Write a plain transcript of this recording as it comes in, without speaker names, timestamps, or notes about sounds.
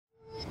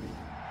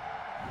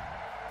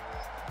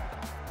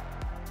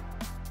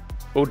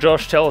Well,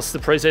 Josh, tell us, the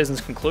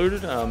pre-season's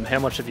concluded. How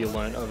much have you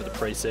learnt over the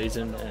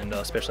pre-season, and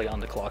especially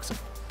under Clarkson?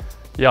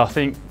 Yeah, I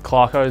think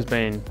Clarko's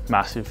been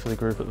massive for the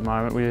group at the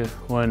moment. We're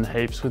learning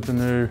heaps with the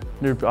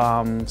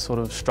new sort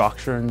of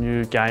structure and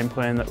new game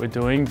plan that we're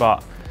doing.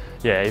 But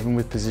yeah, even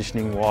with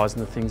positioning wise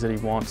and the things that he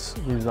wants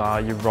with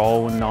your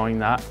role and knowing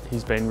that,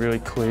 he's been really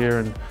clear,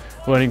 and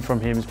learning from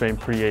him has been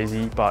pretty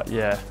easy. But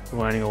yeah,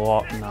 learning a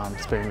lot, and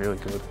it's been really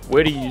good.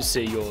 Where do you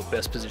see your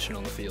best position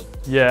on the field?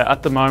 Yeah,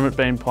 at the moment,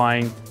 been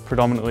playing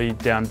predominantly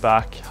down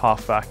back,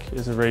 half back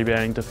as a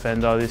rebounding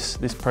defender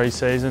this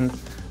pre-season,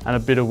 and a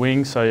bit of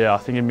wing. So yeah, I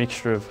think a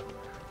mixture of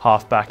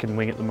half back and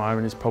wing at the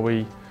moment is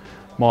probably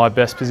my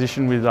best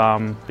position, with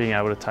being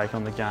able to take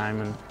on the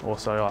game and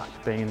also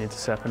like being an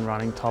intercept and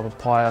running type of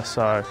player.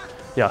 So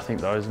yeah, I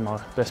think those are my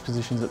best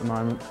positions at the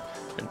moment.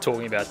 And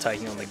talking about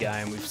taking on the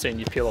game, we've seen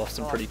you peel off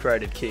some pretty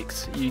creative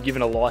kicks. Are you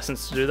given a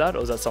licence to do that,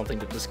 or is that something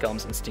that just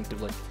comes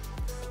instinctively?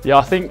 Yeah,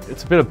 I think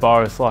it's a bit of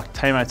both. Like,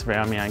 teammates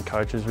around me and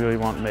coaches really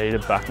want me to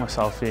back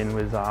myself in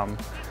with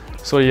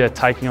sort of, yeah,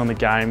 taking on the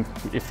game,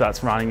 if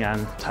that's running,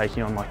 and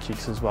taking on my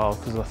kicks as well,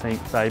 because I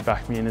think they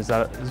back me in as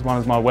one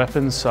of my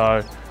weapons.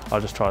 So I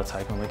just try to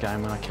take on the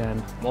game when I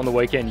can. On the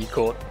weekend, you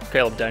caught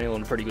Caleb Daniel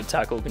on a pretty good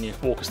tackle. Can you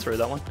walk us through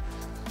that one?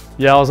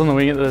 Yeah, I was on the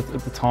wing at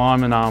the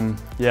time, and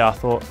yeah, I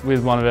thought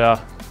with one of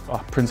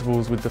our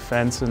principles with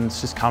defence, and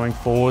it's just coming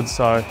forward,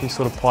 so he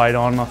sort of played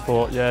on. I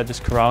thought, yeah,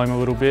 just corral him a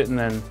little bit, and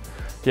then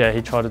yeah,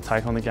 he tried to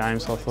take on the game,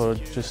 so I thought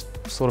I'd just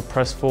sort of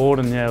press forward,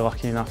 and yeah,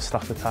 lucky enough,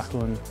 stuck the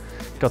tackle and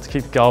got to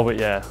kick the goal. But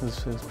yeah, it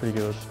was pretty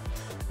good.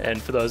 And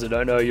for those that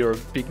don't know, you're a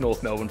big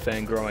North Melbourne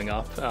fan growing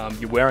up.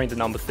 You're wearing the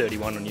number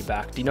 31 on your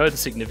back. Do you know the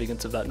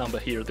significance of that number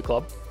here at the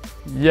club?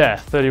 Yeah,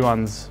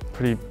 31's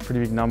pretty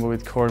big number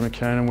with Corey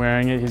McKernan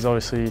wearing it. He's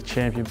obviously a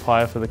champion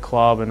player for the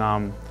club,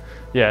 and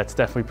yeah, it's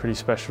definitely pretty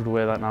special to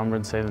wear that number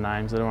and see the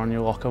names that are on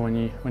your locker when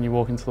you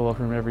walk into the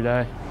locker room every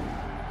day.